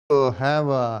have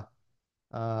a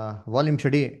volume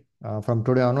study from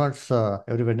today onwards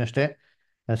every Wednesday,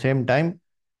 same time.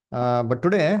 But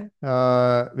today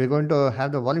we're going to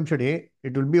have the volume study.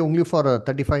 It will be only for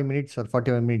 35 minutes or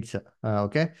 45 minutes.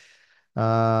 Okay.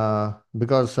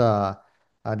 Because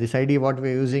this ID what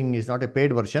we're using is not a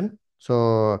paid version.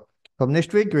 So from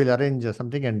next week we'll arrange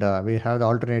something and we have the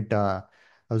alternate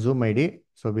Zoom ID.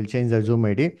 So we'll change the Zoom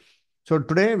ID. So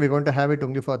today we're going to have it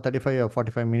only for 35 or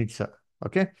 45 minutes.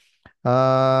 Okay.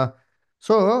 Uh,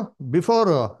 so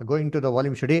before going to the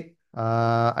volume study,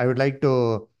 I would like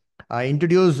to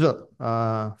introduce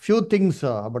few things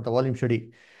about the volume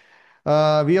study.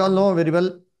 We all know very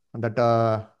well that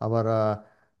our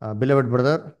beloved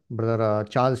brother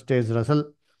Charles Taze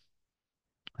Russell,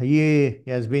 he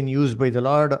has been used by the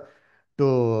Lord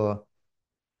to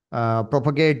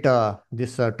propagate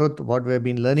this truth, what we have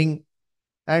been learning.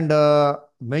 And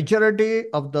majority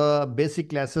of the basic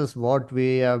classes, what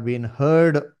we have been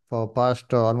heard for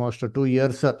past almost 2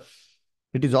 years,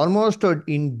 it is almost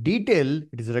in detail,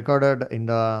 it is recorded in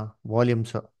the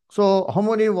volumes. So how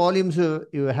many volumes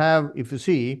you have, if you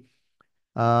see,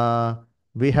 uh,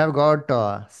 we have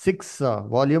got six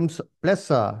volumes plus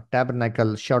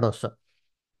tabernacle shadows.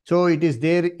 So it is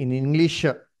there in English,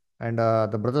 and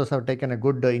the brothers have taken a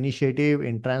good initiative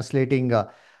in translating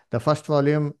the first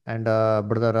volume. And our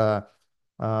brother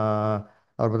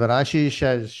Ashish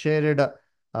has shared,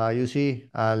 you see,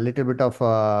 a little bit of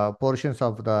portions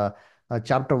of the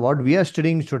chapter what we are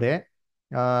studying today.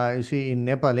 You see in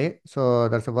Nepali. So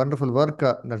that's a wonderful work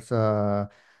that's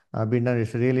been done.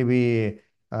 It's really be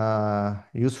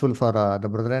useful for the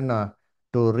brethren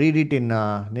to read it in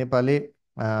Nepali.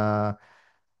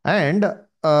 And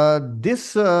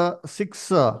this six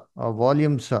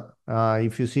volumes,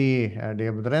 if you see,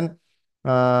 dear brethren,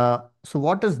 so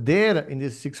what is there in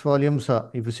these six volumes?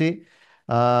 If you see,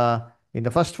 uh, in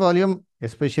the first volume,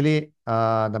 especially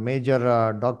the major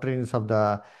doctrines of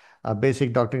the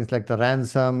basic doctrines like the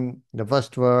ransom, the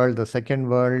first world, the second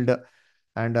world,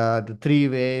 and the three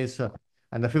ways,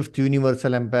 and the fifth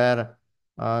universal empire.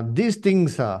 These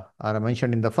things are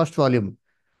mentioned in the first volume.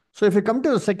 So if you come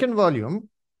to the second volume,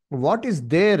 what is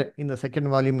there in the second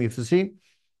volume? If you see,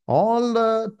 all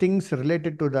the things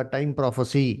related to the time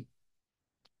prophecy,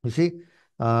 you see,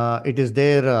 it is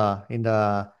there in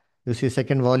the, you see,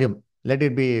 second volume. Let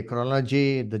it be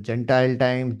chronology, the Gentile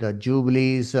times, the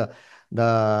Jubilees,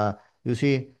 the, you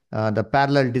see, the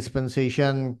parallel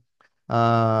dispensation.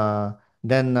 Uh,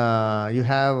 then you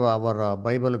have our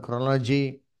Bible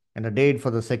chronology and a date for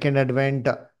the second advent.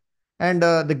 And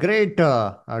the great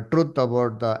truth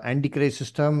about the Antichrist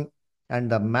system and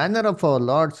the manner of our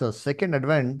Lord's second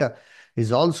advent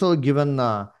is also given,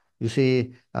 you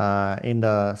see, in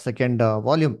the second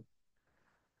volume.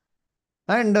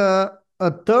 And a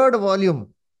third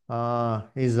volume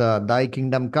is Thy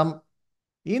Kingdom Come.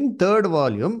 In third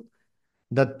volume,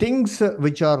 the things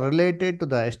which are related to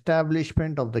the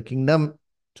establishment of the kingdom.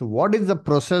 So, what is the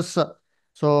process?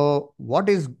 So, what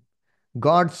is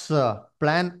God's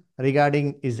plan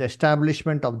regarding his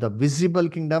establishment of the visible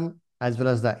kingdom as well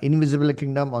as the invisible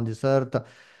kingdom on this earth?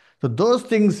 So those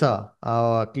things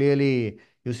are clearly,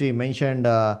 you see, mentioned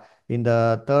in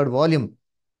the third volume.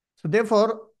 So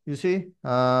therefore, you see,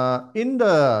 in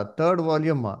the third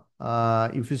volume,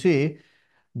 if you see,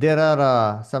 there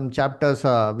are some chapters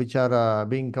which are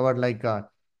being covered, like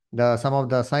the some of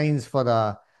the signs for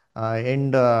the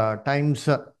end times,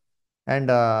 and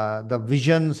the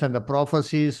visions and the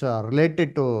prophecies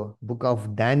related to book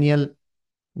of Daniel,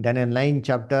 Daniel 9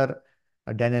 chapter,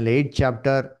 Daniel 8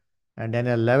 chapter, and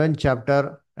Daniel 11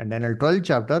 chapter, and Daniel 12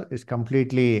 chapter is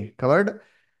completely covered.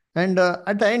 And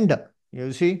at the end,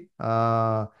 you see,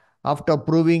 after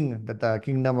proving that the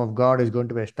kingdom of God is going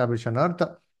to be established on earth,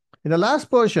 in the last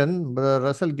portion, Brother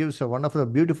Russell gives one of the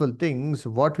beautiful things,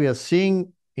 what we are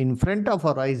seeing in front of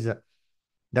our eyes,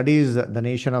 that is the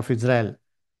nation of Israel.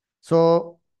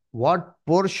 So, what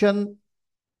portion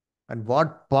and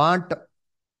what part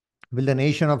will the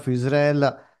nation of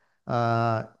Israel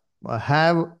uh,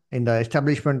 have in the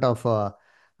establishment of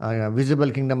visible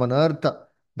kingdom on earth?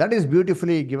 That is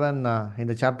beautifully given in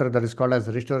the chapter that is called as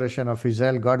Restoration of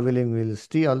Israel. God willing, we'll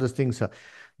see all these things.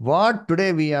 What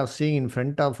today we are seeing in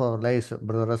front of our lives,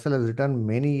 Brother Russell has written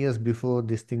many years before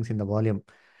these things in the volume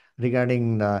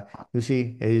regarding the, you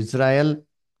see, Israel,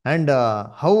 and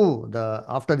how the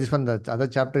after this one, the other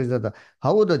chapter is that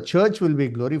how the church will be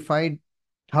glorified,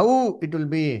 how it will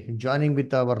be joining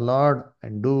with our Lord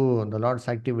and do the Lord's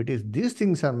activities. These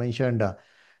things are mentioned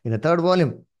in the third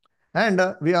volume. And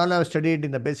we all have studied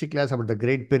in the basic class about the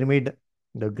Great Pyramid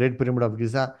of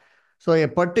Giza. So a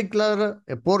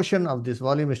portion of this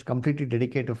volume is completely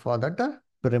dedicated for that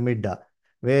pyramid,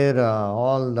 where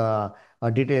all the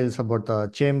details about the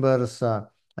chambers and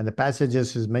the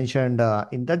passages is mentioned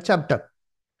in that chapter.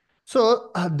 So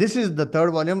this is the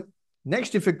third volume.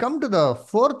 Next, if you come to the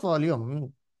fourth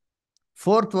volume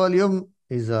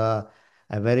is a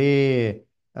very,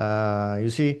 you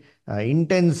see,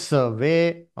 intense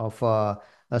way of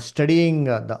studying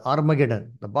the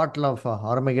Armageddon, the Battle of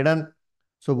Armageddon.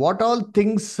 So, what all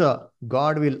things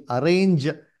God will arrange,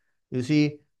 you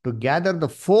see, to gather the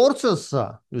forces,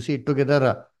 you see,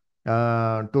 together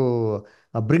to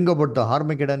bring about the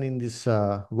Armageddon in this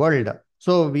world.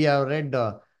 So, we have read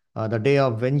the day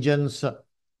of vengeance.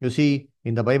 You see,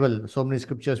 in the Bible, so many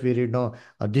scriptures we read now,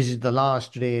 this is the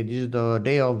last day, this is the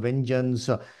day of vengeance,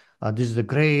 this is the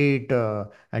great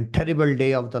and terrible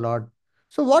day of the Lord.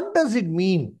 So, what does it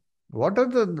mean? What are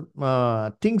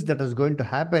the things that is going to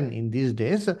happen in these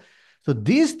days? So,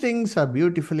 these things are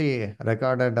beautifully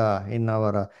recorded in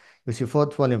our, you see,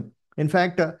 fourth volume. In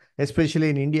fact, especially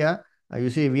in India, you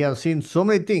see, we have seen so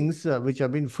many things which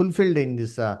have been fulfilled in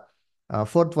this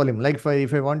fourth volume. Like,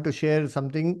 if I want to share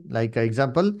something, like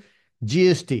example,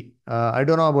 GST. I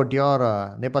don't know about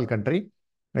your Nepal country.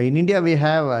 In India, we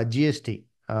have GST.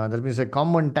 That means a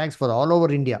common tax for all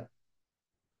over India.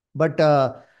 But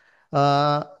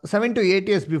 7 to 8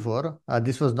 years before,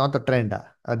 this was not the trend.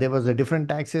 There was a different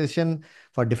taxation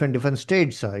for different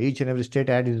states. Each and every state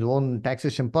had its own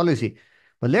taxation policy.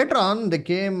 But later on, they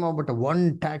came about a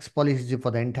one tax policy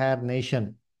for the entire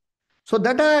nation. So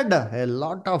that had a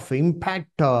lot of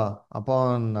impact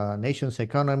upon nation's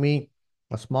economy.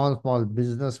 A small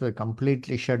business were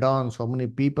completely shut down. So many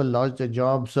people lost their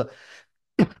jobs.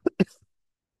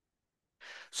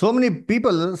 So many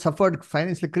people suffered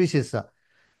financial crisis.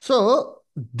 So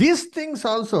these things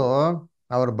also,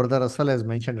 our brother Russell has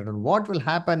mentioned it. And what will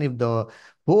happen if the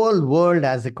whole world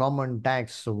has a common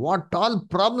tax? So what all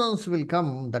problems will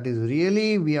come? That is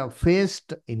really we are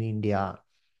faced in India.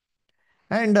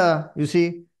 And you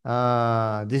see,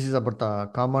 this is about the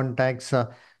common tax,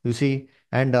 you see,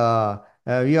 and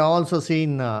we have also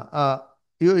seen.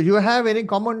 You have any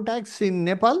common tax in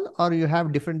Nepal, or you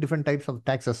have different types of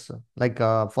taxes, like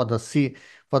for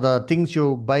the things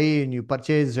you buy and you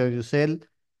purchase or you sell.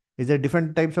 Is there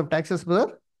different types of taxes,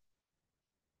 brother?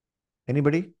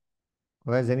 Anybody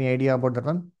who has any idea about that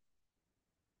one?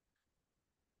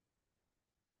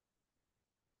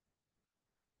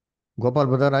 Gopal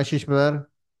brother, Ashish brother.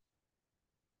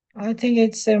 I think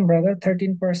it's same, brother.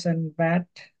 13% VAT.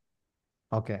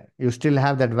 Okay, you still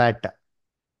have that VAT.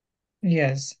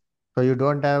 Yes. So you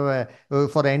don't have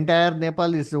for the entire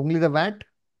Nepal is only the VAT.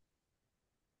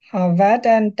 VAT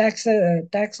and tax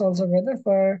also, brother.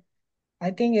 For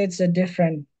I think it's a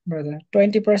different, brother.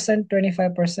 20%,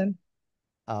 25%.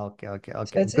 Okay, okay, So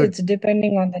okay. it's Good.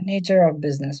 depending on the nature of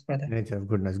business, brother. Nature of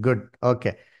goodness. Good.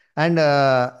 Okay. And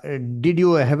did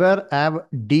you ever have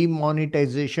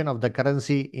demonetization of the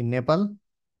currency in Nepal?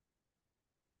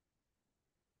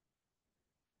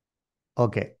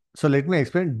 Okay. So let me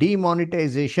explain.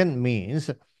 Demonetization means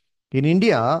in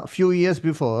India, a few years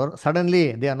before,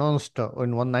 suddenly they announced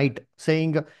in one night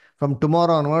saying from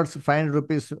tomorrow onwards, 500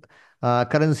 rupees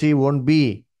currency won't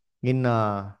be in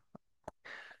uh,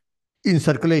 in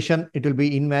circulation. It will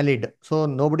be invalid. So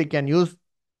nobody can use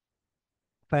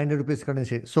 500 rupees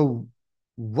currency. So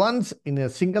once in a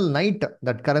single night,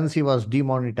 that currency was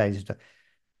demonetized.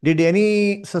 Did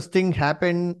any such thing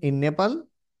happen in Nepal?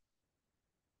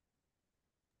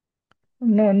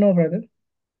 No, no, brother.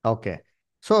 Okay.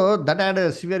 So that had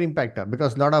a severe impact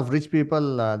because a lot of rich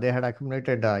people they had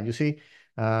accumulated, you see,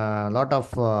 a lot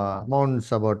of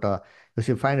amounts about, you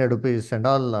see, 500 rupees and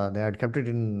all. They had kept it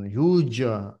in huge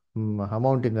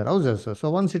amount in their houses.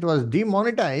 So once it was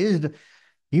demonetized,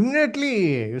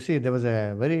 immediately, you see, there was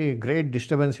a very great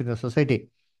disturbance in the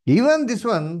society. Even this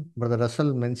one, Brother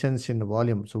Russell mentions in the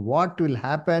volume. So, what will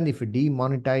happen if you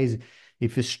demonetize,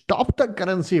 if you stop the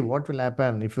currency? What will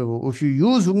happen if you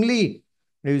use only,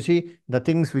 you see, the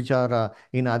things which are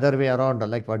in other way around,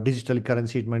 like what digital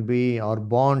currency it might be, or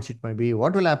bonds it might be?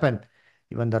 What will happen?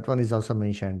 Even that one is also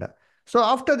mentioned. So,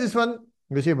 after this one,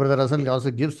 you see, Brother Russell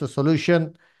also gives the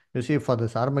solution. You see, for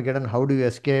this Armageddon, how do you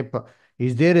escape?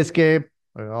 Is there escape?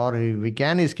 Or we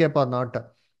can escape or not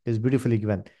is beautifully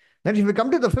given. Then, if we come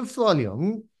to the fifth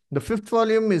volume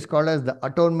is called as the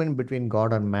atonement between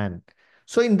God and man.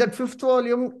 So, in that fifth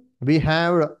volume, we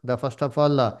have the first of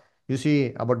all, you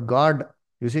see, about God,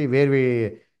 you see, where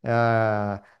we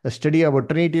study about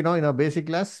Trinity, in a basic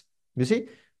class, you see,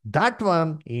 that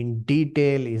one in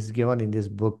detail is given in this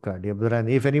book, dear brother. And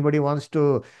if anybody wants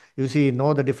to, you see,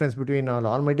 know the difference between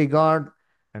Almighty God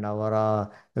and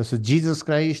our this is Jesus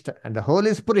Christ and the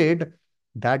Holy Spirit,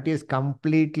 that is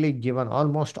completely given.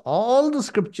 Almost all the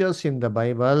scriptures in the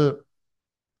Bible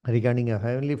regarding a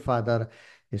heavenly Father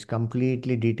is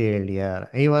completely detailed here.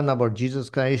 Even about Jesus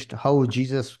Christ, how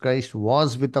Jesus Christ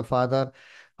was with the Father,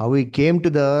 how he came to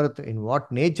the earth, in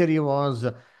what nature he was,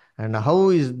 and how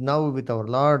he is now with our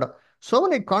Lord. So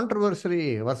many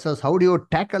controversy versus how do you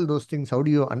tackle those things, how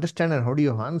do you understand and how do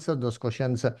you answer those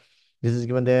questions. This is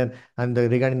given there. And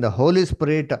regarding the Holy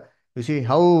Spirit, you see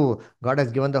how God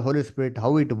has given the Holy Spirit,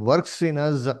 how it works in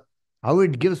us, how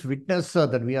it gives witness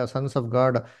that we are sons of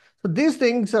God. So these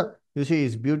things, you see,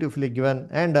 is beautifully given.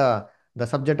 And the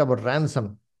subject about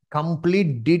ransom,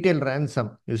 complete detailed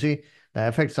ransom. You see, the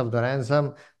effects of the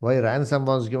ransom, why ransom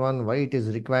was given, why it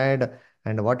is required,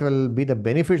 and what will be the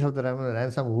benefits of the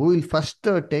ransom. Who will first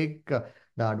take the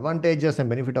advantages and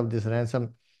benefit of this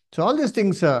ransom. So all these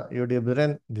things, you dear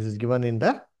brethren, this is given in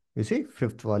the, you see,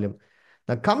 fifth volume.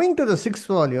 Now coming to the sixth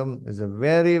volume is a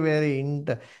very, very,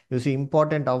 you see,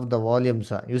 important of the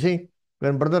volumes. You see,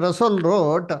 when Brother Russell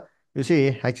wrote, you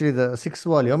see, actually the sixth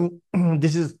volume,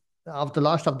 this is of the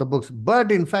last of the books.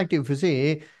 But in fact, if you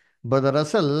see, Brother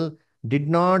Russell did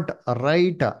not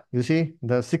write, you see,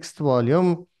 the sixth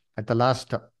volume at the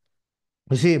last.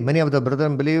 You see, many of the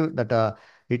brethren believe that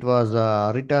it was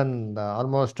written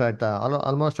almost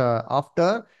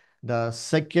after the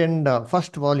second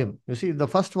first volume. You see, the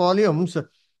first volumes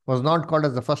was not called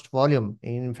as the first volume.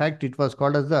 In fact, it was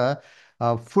called as the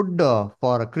food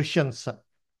for Christians.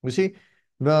 You see,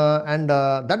 and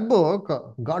that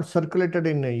book got circulated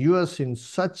in US in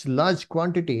such large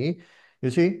quantity.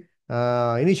 You see,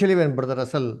 initially when Brother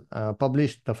Russell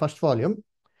published the first volume,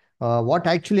 what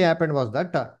actually happened was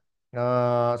that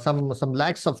some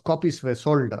lakhs of copies were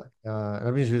sold.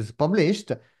 That means it was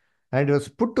published and it was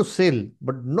put to sale,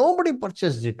 but nobody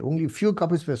purchased it. Only few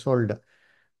copies were sold.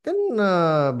 Then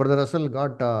Brother Russell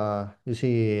got, you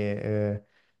see,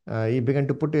 he began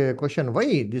to put a question: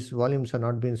 why these volumes are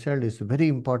not being sold? It's very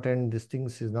important. These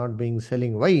things is not being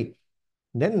selling. Why?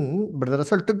 Then Brother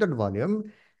Russell took that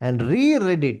volume and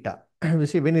reread it. You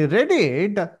see, when he read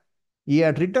it, he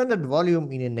had written that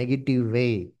volume in a negative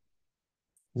way.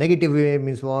 Negative way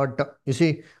means what? You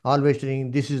see, always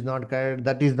saying this is not correct,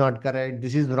 that is not correct,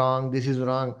 this is wrong, this is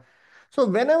wrong. So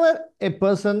whenever a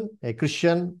person, a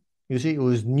Christian, you see, who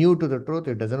is new to the truth,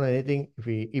 he doesn't know anything,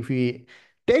 if he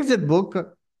takes that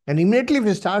book and immediately if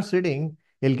he starts reading,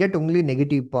 he'll get only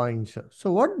negative points.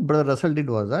 So what Brother Russell did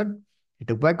was that he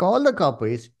took back all the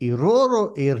copies, he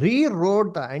rewrote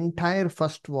the entire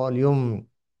first volume.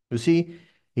 You see,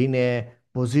 in a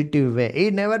positive way. He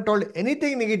never told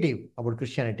anything negative about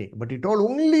Christianity, but he told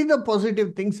only the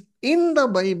positive things in the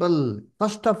Bible.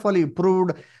 First of all, he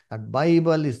proved that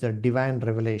Bible is the divine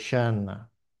revelation.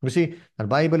 You see, the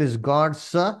Bible is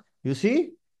God's, you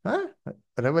see, huh,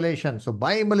 revelation. So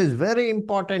Bible is very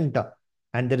important.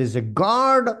 And there is a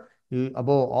God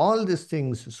above all these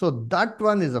things. So that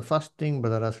one is the first thing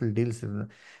Brother Russell deals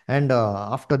with. And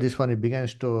after this one, he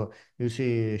begins to, you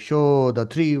see, show the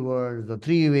three words, the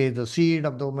three ways, the seed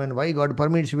of the woman, why God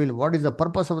permits will, what is the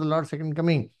purpose of the Lord's second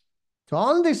coming. So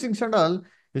all these things and all,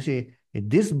 you see, in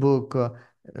this book,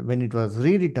 when it was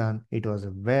rewritten, it was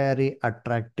a very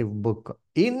attractive book.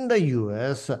 In the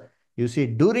US, you see,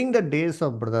 during the days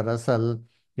of Brother Russell,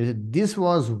 you see, this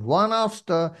was one of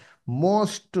the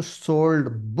most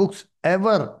sold books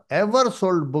ever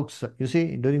sold books. You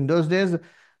see, during those days,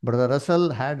 Brother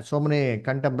Russell had so many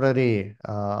contemporary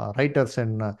writers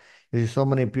and you see, so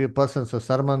many persons,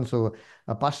 sermons,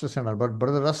 pastors and all. But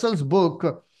Brother Russell's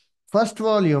book, first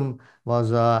volume,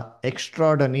 was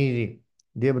extraordinary.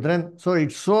 Dear brethren, so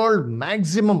it sold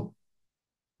maximum,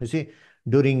 you see,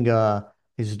 during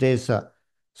his days.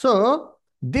 So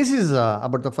this is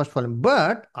about the first volume.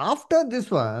 But after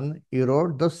this one, he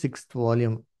wrote the sixth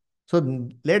volume. So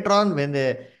later on, when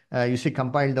they, you see,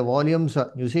 compiled the volumes,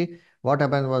 you see, what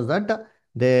happened was that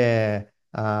they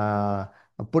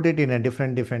put it in a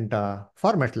different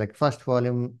format, like first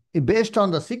volume. Based on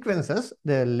the sequences,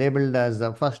 they're labeled as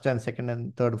the first and second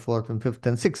and third, fourth and fifth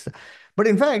and sixth. But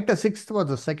in fact, the sixth was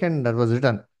the second that was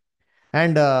written.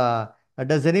 And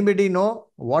does anybody know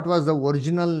what was the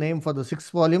original name for the sixth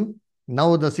volume?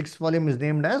 Now the sixth volume is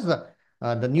named as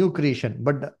the new creation.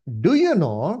 But do you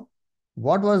know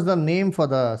what was the name for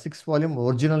the sixth volume,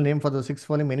 original name for the sixth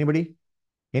volume? Anybody?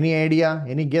 Any idea?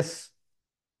 Any guess?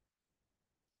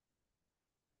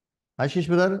 Ashish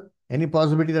brother, any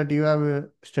possibility that you have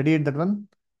studied that one?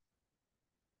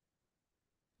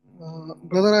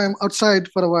 Brother, I am outside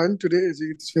for a while today.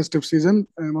 It's festive season.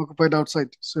 I am occupied outside.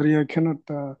 Sorry, I cannot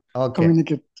Okay.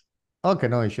 communicate. Okay,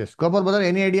 no issues. Gopal brother,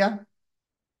 any idea?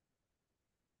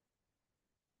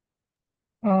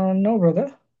 No,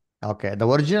 brother. Okay, the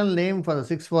original name for the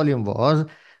sixth volume was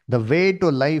The Way to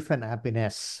Life and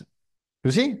Happiness.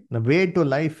 You see, The Way to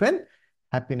Life and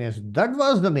Happiness. That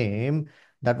was the name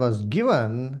that was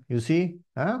given, you see,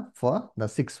 for the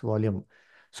sixth volume.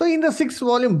 So, in the sixth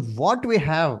volume, what we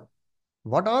have,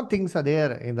 what all things are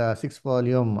there in the sixth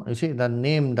volume? You see, the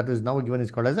name that is now given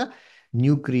is called as a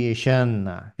new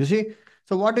creation. You see,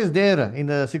 so what is there in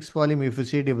the sixth volume? If you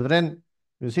see it, brethren,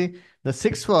 you see, the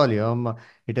sixth volume,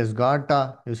 it has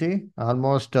got, you see,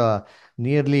 almost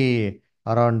nearly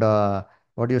around,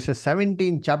 what do you say,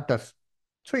 17 chapters.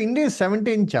 So, in these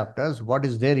 17 chapters, what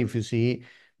is there? If you see,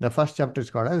 the first chapter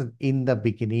is called as In the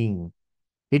Beginning.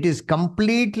 It is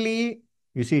completely,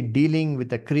 you see, dealing with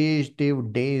the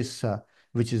creative days,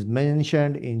 which is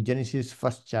mentioned in Genesis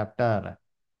first chapter.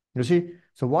 You see,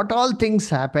 so what all things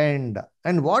happened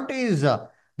and what is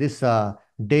this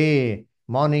day,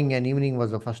 morning and evening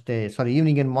was the first day. Sorry,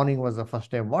 evening and morning was the first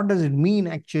day. What does it mean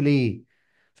actually?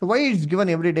 So why it's given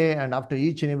every day and after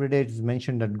each and every day it is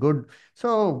mentioned that good.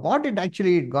 So what it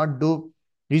actually God do?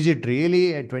 Is it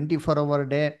really a 24-hour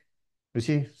day? You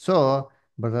see, so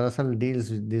Brother Russell deals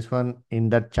with this one in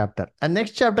that chapter. And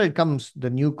next chapter it comes the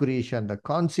new creation, the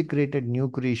consecrated new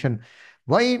creation.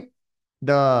 Why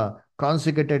the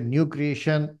consecrated new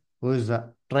creation who is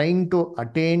trying to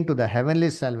attain to the heavenly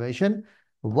salvation?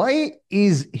 Why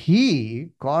is he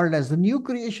called as the new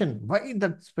creation? Why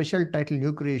that special title,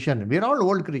 new creation? We're all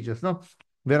old creatures, no?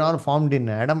 We're all formed in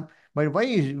Adam, but why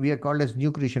is we are called as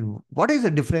new creation? What is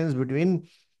the difference between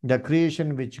the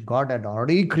creation which God had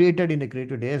already created in the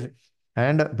creative days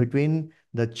and between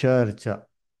the church?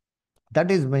 That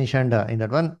is mentioned in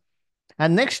that one.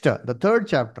 And next, the third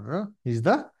chapter is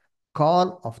the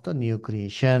call of the new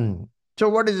creation. So,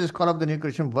 what is this call of the new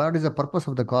creation? What is the purpose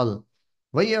of the call?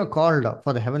 Why you are called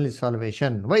for the heavenly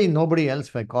salvation? Why nobody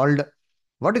else were called?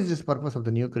 What is this purpose of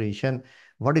the new creation?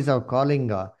 What is our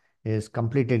calling? Is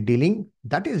completed dealing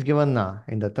that is given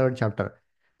in the third chapter,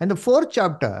 and the fourth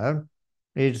chapter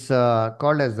is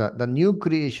called as the new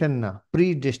creation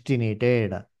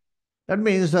predestinated. That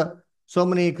means so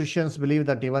many Christians believe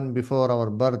that even before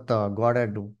our birth, God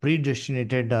had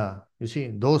predestinated, you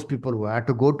see, those people who had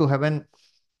to go to heaven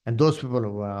and those people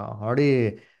who are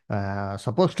already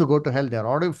supposed to go to hell, they are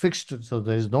already fixed. So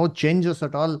there is no changes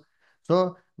at all.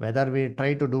 So whether we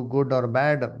try to do good or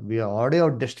bad, we are already,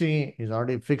 our destiny is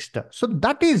already fixed. So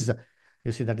that is,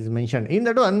 you see, that is mentioned in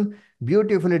that one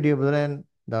beautifully, dear brethren,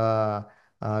 the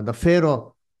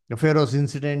Pharaoh, the Pharaoh's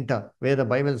incident, where the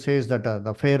Bible says that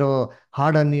the Pharaoh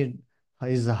hardened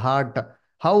his heart.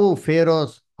 How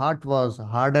Pharaoh's heart was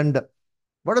hardened.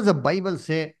 What does the Bible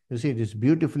say? You see, it is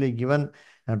beautifully given.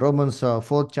 And Romans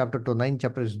 4th chapter to 9th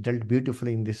chapter is dealt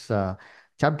beautifully in this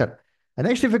chapter. And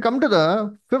next, if you come to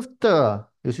the fifth,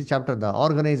 you see, chapter, the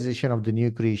organization of the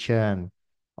new creation.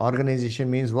 Organization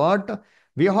means what?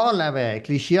 We all have a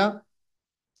ecclesia.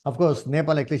 Of course,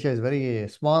 Nepal ecclesia is very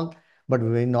small, but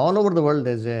in all over the world,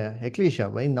 there's a ecclesia.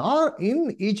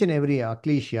 In each and every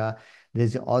ecclesia,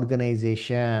 there's an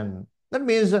organization. That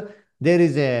means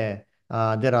there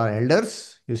are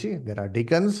elders, you see, there are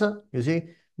deacons, you see,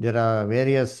 there are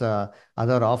various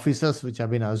other officers which have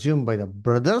been assumed by the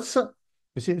brothers,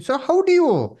 you see. So how do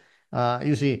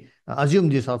you see, assume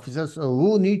these officers?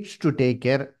 Who needs to take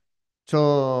care?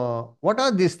 So what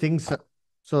are these things?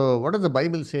 So, what does the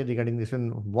Bible say regarding this?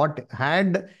 And what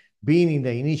had been in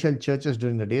the initial churches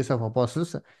during the days of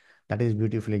apostles? That is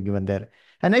beautifully given there.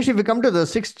 And next, if we come to the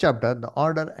sixth chapter, the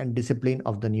order and discipline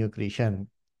of the new creation.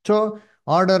 So,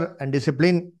 order and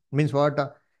discipline means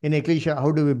what? In ecclesia,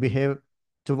 how do we behave?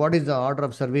 So, what is the order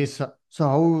of service?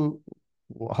 So,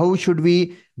 how should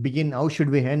we begin? How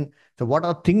should we end? So, what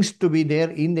are things to be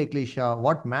there in the ecclesia?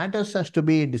 What matters has to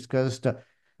be discussed?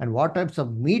 And what types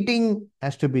of meeting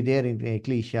has to be there in the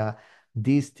ecclesia.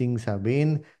 These things have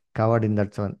been covered in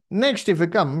that one. Next, if we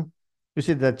come, you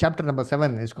see the chapter number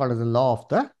 7 is called as the law of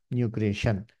the new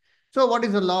creation. So what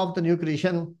is the law of the new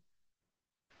creation?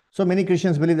 So many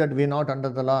Christians believe that we're not under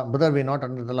the law. Brother, we're not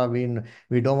under the law.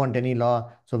 We don't want any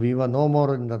law. So we were no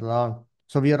more in the law.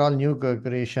 So we are all new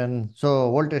creation. So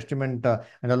Old Testament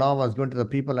and the law was given to the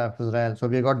people of Israel. So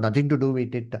we got nothing to do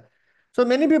with it. So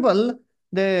many people,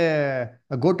 they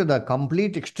go to the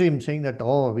complete extreme saying that,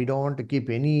 oh, we don't want to keep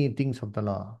any things of the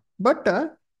law. But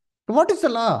what is the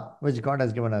law which God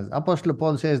has given us? Apostle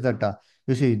Paul says that,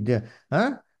 you see,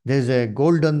 there's a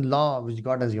golden law which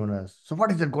God has given us. So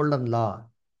what is the golden law?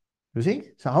 You see,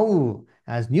 so how,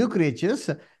 as new creatures,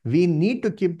 we need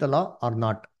to keep the law or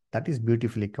not? That is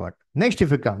beautifully covered. Next,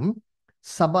 if you come,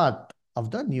 Sabbath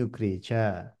of the new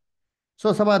creature.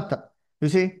 So, Sabbath, you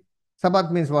see,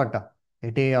 Sabbath means what?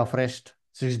 A day of rest.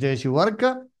 6 days you work,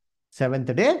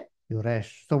 seventh day you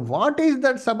rest. So what is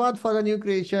that Sabbath for the new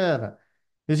creation?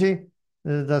 You see,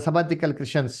 the sabbatical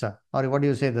Christians, or what do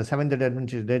you say, the seventh day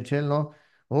Adventists, they tell no,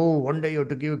 oh, one day you have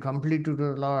to give completely to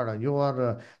the Lord. You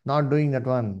are not doing that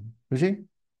one. You see?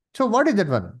 So what is that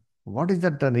one? What is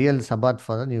that real Sabbath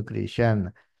for the new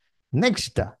creation?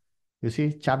 Next, you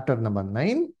see, chapter number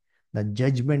 9, the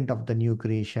judgment of the new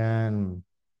creation.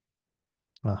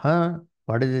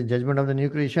 What is the judgment of the new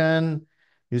creation?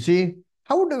 You see,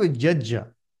 how do we judge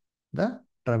the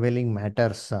travailing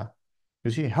matters?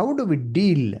 You see, how do we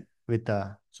deal with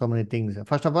so many things?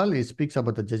 First of all, he speaks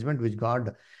about the judgment which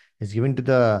God is giving to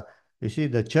the, you see,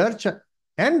 the church.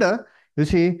 And you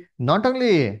see, not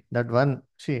only that one,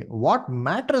 see, what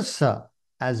matters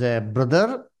as a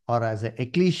brother or as a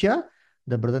ecclesia,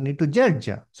 the brother need to judge.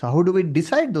 So how do we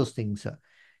decide those things?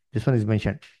 This one is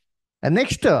mentioned. And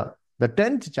next, the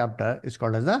 10th chapter is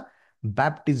called as the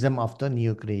baptism of the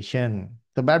new creation.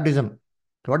 The baptism.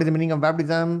 What is the meaning of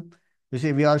baptism? You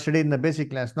see, we are studying in the basic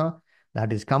class now.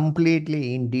 That is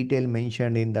completely in detail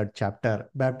mentioned in that chapter.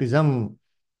 Baptism.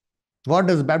 What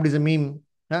does baptism mean?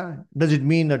 Does it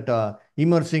mean that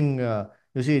immersing,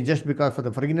 you see, just because for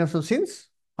the forgiveness of sins?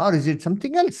 Or is it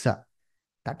something else?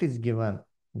 That is given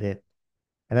there.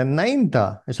 And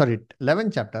the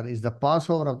 11th chapter is the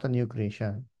Passover of the new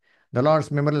creation. The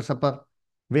Lord's Memorial Supper.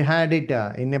 We had it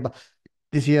in Nepal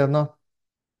this year, no?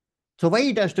 So why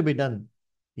it has to be done?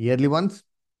 Yearly once.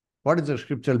 What is the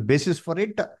scriptural basis for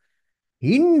it?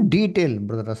 In detail,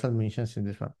 Brother Russell mentions in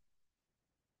this one.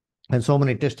 And so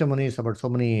many testimonies about so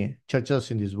many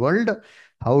churches in this world.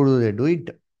 How do they do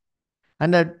it?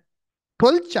 And the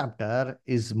 12th chapter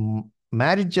is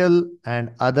marital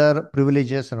and other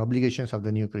privileges and obligations of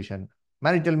the new creation.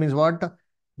 Marital means what?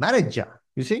 Marriage.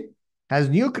 You see, as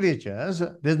new creatures,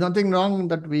 there's nothing wrong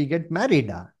that we get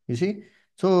married. You see,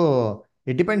 so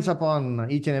it depends upon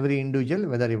each and every individual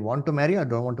whether you want to marry or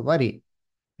don't want to marry.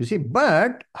 You see,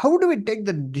 but how do we take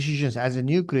the decisions as a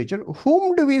new creature?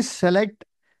 Whom do we select?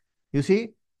 You see,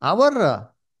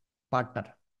 our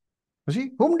partner. You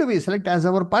see, whom do we select as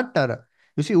our partner?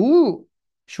 You see, who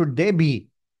should they be?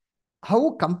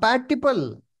 How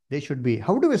compatible they should be?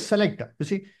 How do we select? You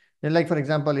see, like for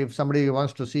example, if somebody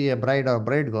wants to see a bride or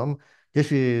bridegroom,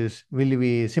 this is will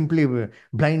we simply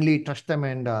blindly trust them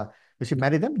and you see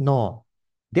marry them? No,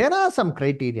 there are some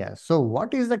criteria. So,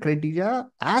 what is the criteria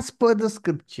as per the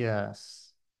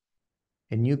scriptures?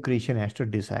 A new creation has to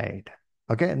decide.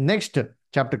 Okay, next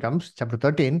chapter comes, chapter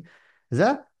 13, is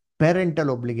a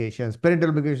parental obligations. Parental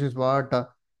obligations, what?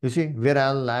 You see, we're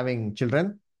all having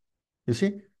children. You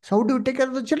see, so how do you take care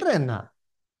of the children?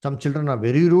 Some children are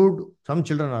very rude, some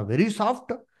children are very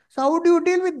soft. So, how do you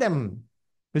deal with them?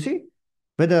 You see,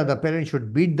 whether the parents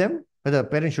should beat them, whether the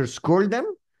parents should scold them.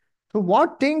 So,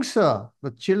 what things the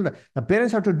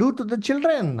parents have to do to the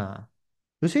children?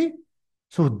 You see,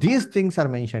 so these things are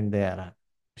mentioned there.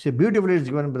 See, beautifully it's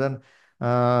given, brother.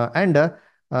 And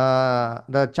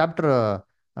the chapter,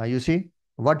 you see,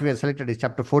 what we have selected is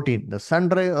chapter 14, the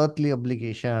sundry earthly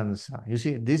obligations. You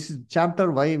see, this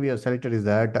chapter, why we have selected is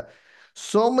that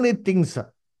so many things,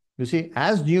 you see,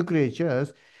 as new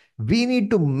creatures, we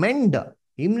need to mend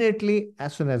immediately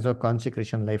as soon as our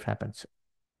consecration life happens.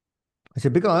 See,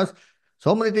 because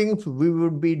so many things we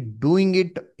would be doing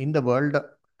it in the world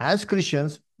as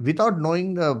Christians without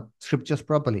knowing the scriptures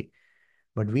properly.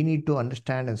 But we need to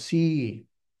understand and see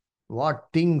what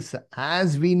things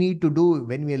as we need to do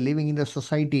when we are living in the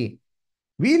society.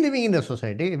 We living in the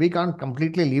society, we can't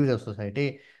completely leave the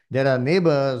society. There are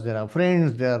neighbors, there are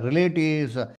friends, there are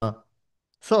relatives.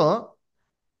 So,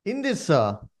 in this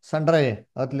sundry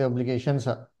earthly obligations,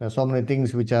 there are so many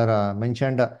things which are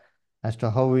mentioned as to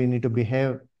how we need to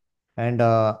behave. And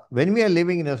when we are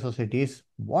living in the societies,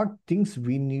 what things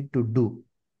we need to do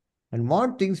and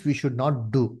what things we should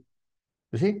not do.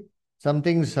 You see, some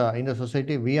things in the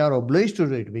society we are obliged to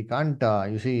do it. We can't,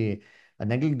 you see,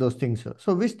 neglect those things.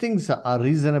 So, which things are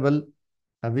reasonable,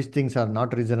 which things are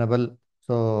not reasonable.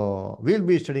 So, we'll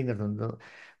be studying that one.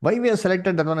 Why we have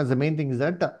selected that one as the main thing is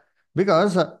that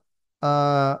because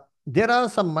there are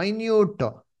some minute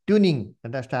tuning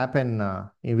that has to happen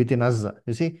within us.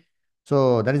 You see,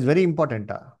 so that is very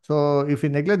important. So, if we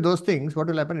neglect those things, what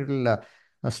will happen? It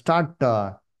will start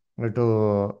to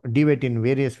deviate in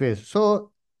various ways.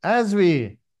 So, as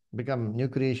we become new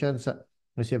creations,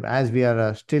 as we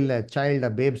are still a child,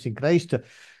 a babes in Christ,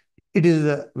 it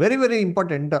is very, very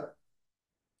important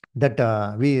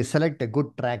that we select a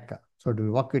good track. So, do we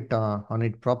walk it on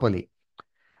it properly?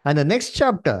 And the next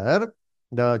chapter,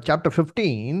 the chapter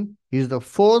 15, is the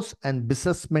force and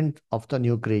besusment of the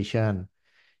new creation.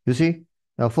 You see,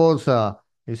 the force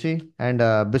You see, and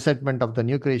besetment of the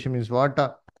new creation means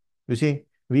what? You see,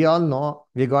 we all know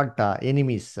we got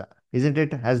enemies, isn't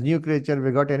it? As new creature,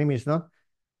 we got enemies, no?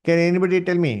 Can anybody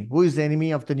tell me who is the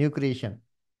enemy of the new creation?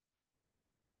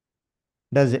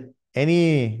 Does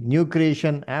any new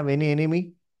creation have any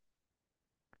enemy?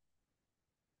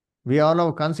 We all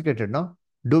are consecrated, no?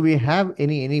 Do we have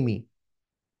any enemy?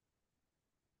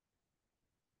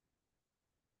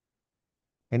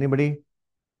 Anybody?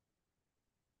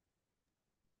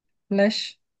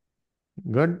 Flesh,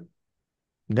 Good.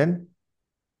 Then,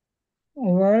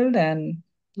 world, and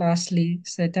lastly,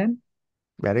 Satan,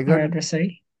 very our good.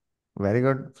 adversary. Very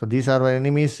good. So these are our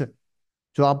enemies.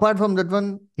 So apart from that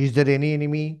one, is there any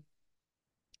enemy?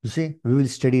 You see, we will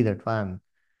study that one.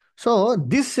 So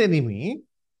this enemy,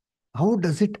 how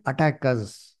does it attack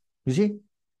us? You see,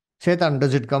 Satan,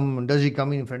 does he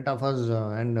come in front of us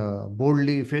and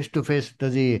boldly, face to face,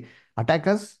 does he attack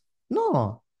us?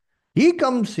 No. He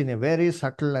comes in a very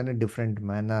subtle and a different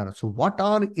manner. So what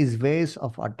are his ways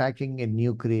of attacking a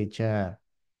new creature?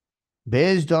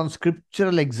 Based on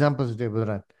scriptural examples, dear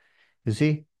brother. You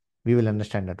see, we will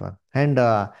understand that one. And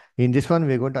in this one,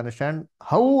 we're going to understand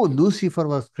how Lucifer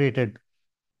was created,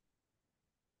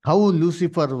 how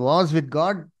Lucifer was with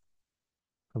God.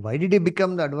 Why did he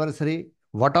become the adversary?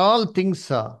 What all things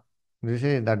you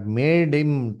see, that made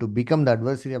him to become the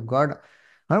adversary of God?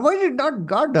 And why did not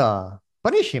God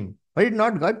punish him? Why did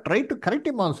not God try to correct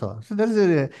him also? So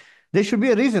there should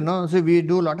be a reason. No? So we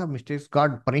do a lot of mistakes.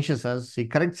 God punishes us. He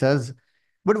corrects us.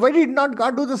 But why did not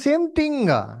God do the same thing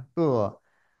to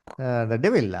the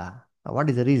devil? What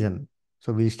is the reason?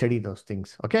 So we'll study those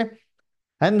things. Okay.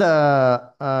 And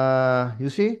you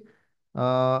see,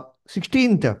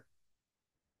 16th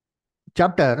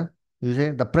chapter, you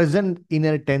say the present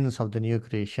inner tense of the new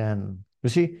creation. You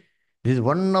see, this is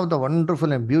one of the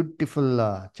wonderful and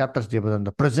beautiful chapters, dear brother,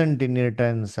 the present inner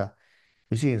tense.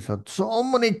 You see, so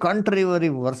many contrary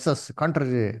verses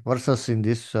in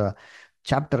this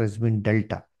chapter has been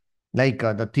dealt. Like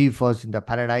the thief was in the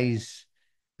paradise.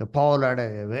 The Paul had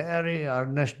a very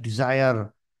earnest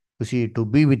desire, you see, to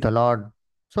be with the Lord.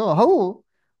 So how?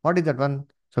 What is that one?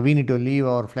 So we need to leave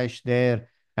our flesh there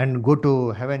and go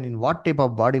to heaven. In what type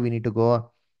of body we need to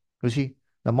go? You see,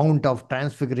 the Mount of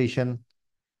Transfiguration.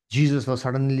 Jesus was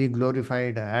suddenly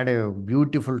glorified, had a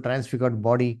beautiful transfigured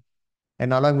body,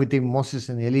 and along with him, Moses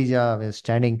and Elijah were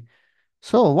standing.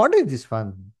 So, what is this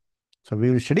one? So,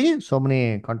 we will study so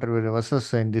many controversial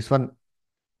verses in this one.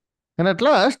 And at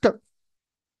last,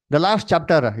 the last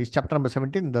chapter is chapter number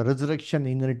 17, the resurrection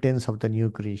inheritance of the new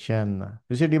creation.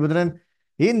 You see, dear brethren,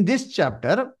 in this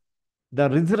chapter, the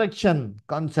resurrection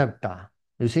concept,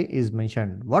 you see, is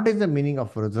mentioned. What is the meaning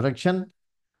of resurrection?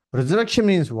 Resurrection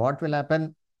means what will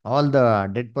happen? All the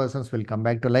dead persons will come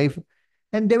back to life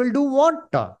and they will do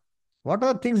what? What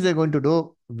are things they're going to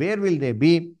do? Where will they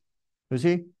be? You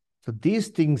see? So these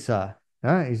things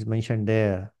is mentioned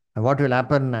there. And what will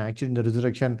happen actually in the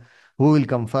resurrection? Who will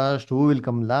come first? Who will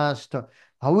come last?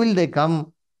 How will they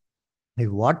come? Like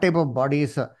what type of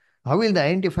bodies? How will they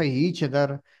identify each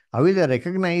other? How will they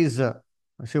recognize?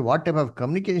 See what type of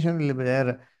communication will be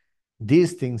there?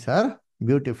 These things are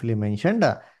beautifully mentioned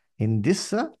in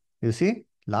this, you see,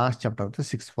 last chapter of the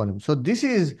sixth volume. So this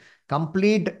is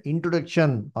complete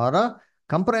introduction or a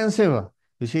comprehensive,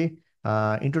 you see,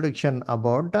 introduction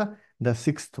about the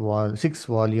six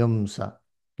volumes.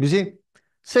 You see,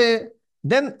 say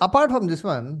then apart from this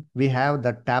one, we have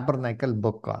the Tabernacle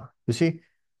book. You see,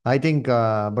 I think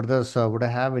brothers would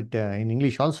have it in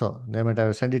English also. They might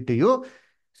have sent it to you.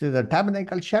 See the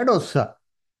Tabernacle shadows.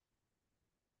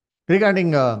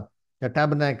 Regarding the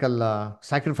tabernacle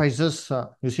sacrifices,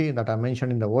 you see that I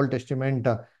mentioned in the Old Testament,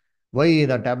 why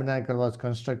the tabernacle was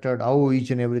constructed, how each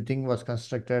and everything was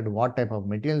constructed, what type of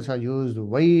materials are used,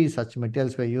 why such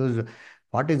materials were used,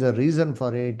 what is the reason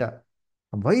for it,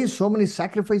 why so many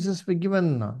sacrifices were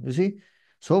given. You see,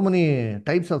 so many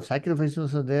types of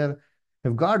sacrifices are there.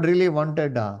 If God really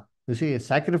wanted, you see, a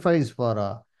sacrifice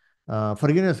for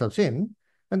forgiveness of sin,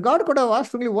 and God could have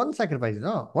asked only one sacrifice,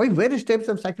 no? Why various types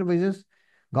of sacrifices?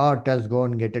 God tells, go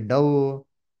and get a dove.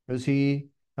 You see,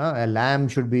 a lamb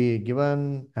should be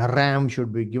given, a ram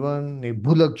should be given, a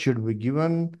bullock should be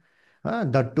given.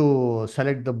 That to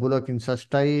select the bullock in such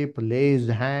type, lay his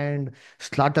hand,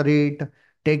 slaughter it,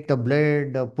 take the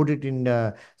blood, put it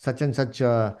in such and such,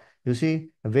 you see,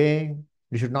 way.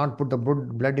 You should not put the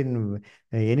blood in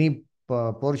any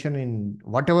portion in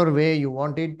whatever way you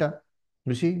want it.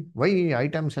 You see, why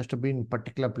items has to be in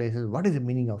particular places? What is the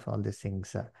meaning of all these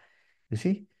things? You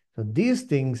see, so these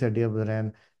things, dear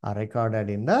brethren, are recorded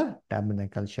in the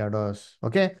tabernacle shadows.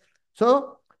 Okay,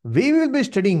 so we will be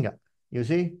studying you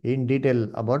see, in detail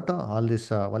about all these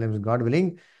volumes, God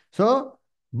willing. So,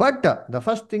 but the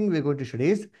first thing we're going to study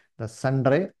is the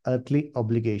sundry earthly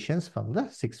obligations from the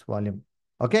sixth volume.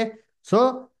 Okay.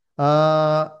 So,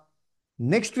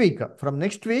 next week, from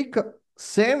next week,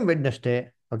 same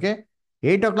Wednesday, okay,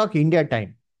 8 o'clock India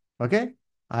time, okay,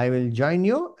 I will join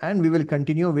you and we will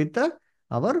continue with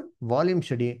our volume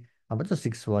study about the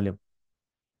sixth volume.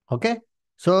 Okay.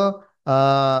 So,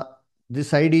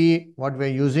 this ID, what we're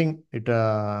using, it,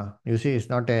 you see, is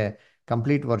not a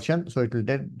complete version. So, it will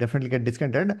definitely get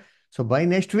discounted. So, by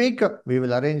next week, we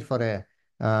will arrange for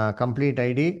a complete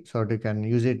ID so that you can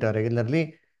use it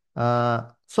regularly.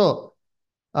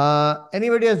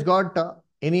 Anybody has got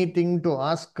anything to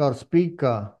ask or speak,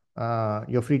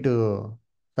 you're free to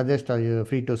suggest or you're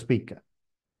free to speak.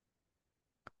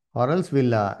 Or else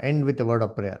we'll end with a word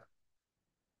of prayer.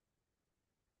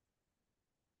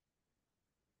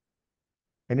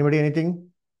 Anybody,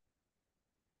 anything?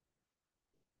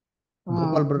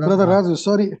 Gopal brother? Brother Raju,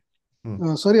 sorry.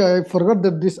 Hmm. Sorry, I forgot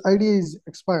that this ID is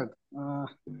expired.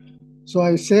 So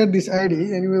I shared this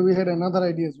ID. Anyway, we had another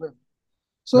ID as well.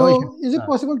 No issue. So is it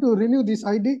possible to renew this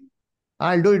ID?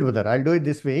 I'll do it, brother. I'll do it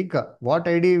this week. What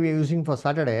ID we're using for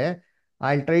Saturday,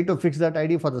 I'll try to fix that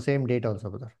ID for the same date also,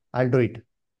 brother. I'll do it.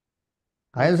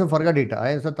 I also forgot it.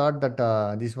 I also thought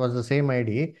that this was the same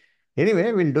ID.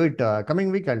 Anyway, we'll do it.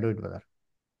 Coming week, I'll do it, brother.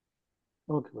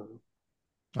 Okay, brother.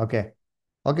 Okay.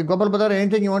 Okay, Gopal brother,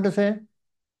 anything you want to say?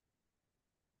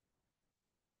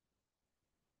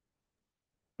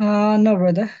 No,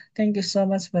 brother. Thank you so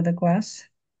much for the class.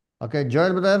 Okay,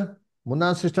 Joel brother,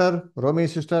 Munna sister, Romi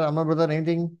sister, Amma brother,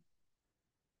 anything?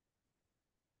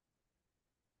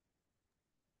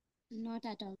 Not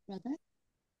at all, brother.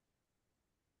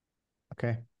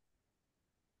 Okay.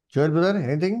 Joel brother,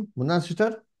 anything? Munna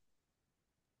sister?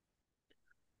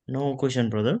 No question,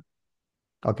 brother.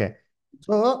 Okay.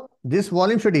 So this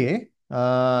volume study,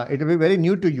 it will be very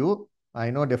new to you. I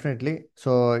know definitely.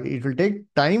 So it will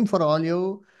take time for all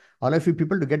of you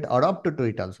people to get adopted to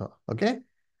it also. Okay.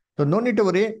 So no need to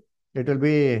worry. It will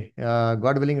be,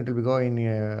 God willing, it will be go in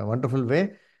a wonderful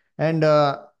way. And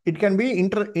it can be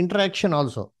interaction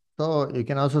also. So you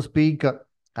can also speak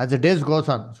as the days goes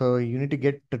on. So you need to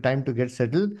get the time to get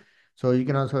settled. So you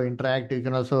can also interact. You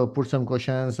can also put some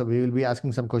questions. So we will be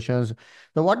asking some questions.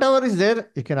 So whatever is there,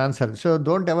 you can answer. So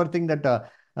don't ever think that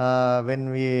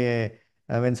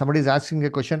when somebody is asking a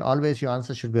question, always your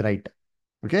answer should be right.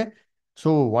 Okay.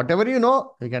 So whatever you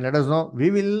know, you can let us know. We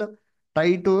will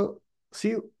try to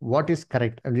see what is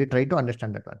correct and we try to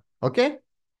understand that one. Okay.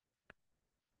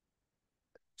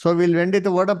 So we'll end with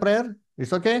a word of prayer.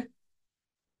 It's okay.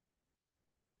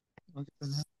 Okay,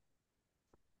 brother.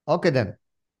 Okay then.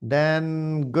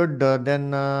 Then good.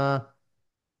 Then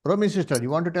Romy sister, you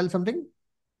want to tell something?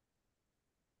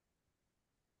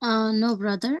 No,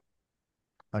 brother.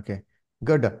 Okay.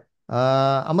 Good.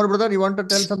 Amar brother, you want to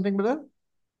tell something, brother?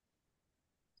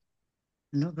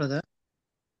 No, brother.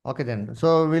 Okay then.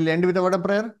 So we'll end with a word of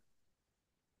prayer.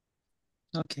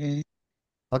 Okay.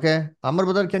 Okay. Amar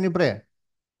brother, can you pray?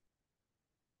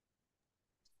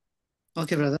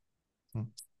 Okay, brother. Hmm.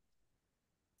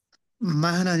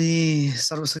 महान अनि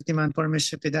सर्वशक्तिमान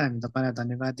परमेश्वर पिता हामी तपाईँलाई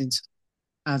धन्यवाद दिन्छौँ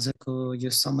आजको यो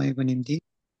समयको निम्ति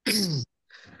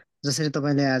जसरी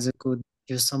तपाईँले आजको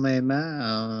यो समयमा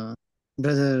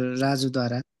ब्रदर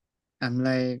राजुद्वारा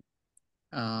हामीलाई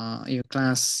यो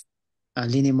क्लास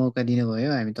लिने मौका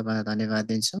दिनुभयो हामी तपाईँलाई धन्यवाद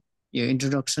दिन्छौँ यो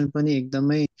इन्ट्रोडक्सन पनि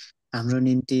एकदमै हाम्रो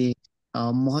निम्ति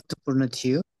महत्त्वपूर्ण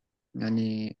थियो अनि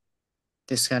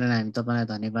त्यसकारण हामी तपाईँलाई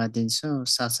धन्यवाद दिन्छौँ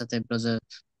साथसाथै ब्रदर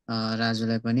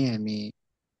राजुलाई पनि हामी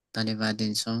धन्यवाद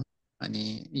दिन्छौँ अनि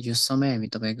यो समय हामी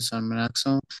तपाईँको शरणमा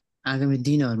राख्छौँ आगामी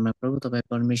दिनहरूमा प्रभु तपाईँ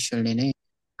परमेश्वरले नै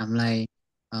हामीलाई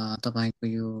तपाईँको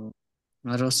यो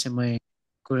रहस्यमय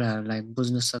कुराहरूलाई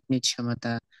बुझ्न सक्ने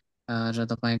क्षमता र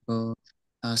तपाईँको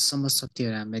समझ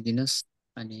शक्तिहरू हामीलाई दिनुहोस्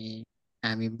अनि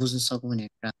हामी बुझ्न सकौँ भनेर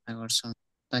प्रार्थना गर्छौँ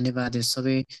धन्यवाद यो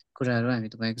सबै कुराहरू हामी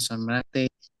तपाईँको शरणमा राख्दै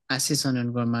आशिष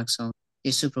अनुग्रह गर्न माग्छौँ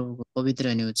यसु प्रभुको पवित्र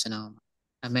अनि उच्च नाममा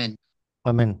आमेन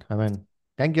Amen. Amen.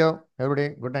 Thank you,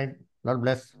 everybody. Good night. Lord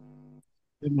bless.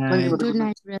 Good Thank you, night brother. Good Good night.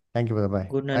 night, brother. Thank you, brother. Bye.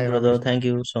 Good Bye, night, Romy brother. sister. Thank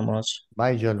you so much.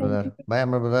 Bye, Joel Thank brother. you. Bye,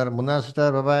 Amar brother. Munna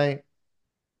sister. Bye bye.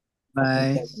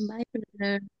 By Bye,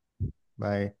 brother.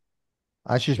 Bye.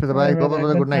 Ashish brother. Bye, Bye. Gopal brother.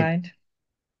 brother. Good Good night. night.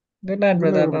 Good night, Good night,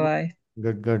 brother. brother. Bye-bye.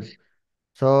 Good, good.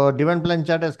 So, Divine Plan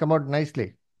chat has come out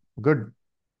nicely. Good.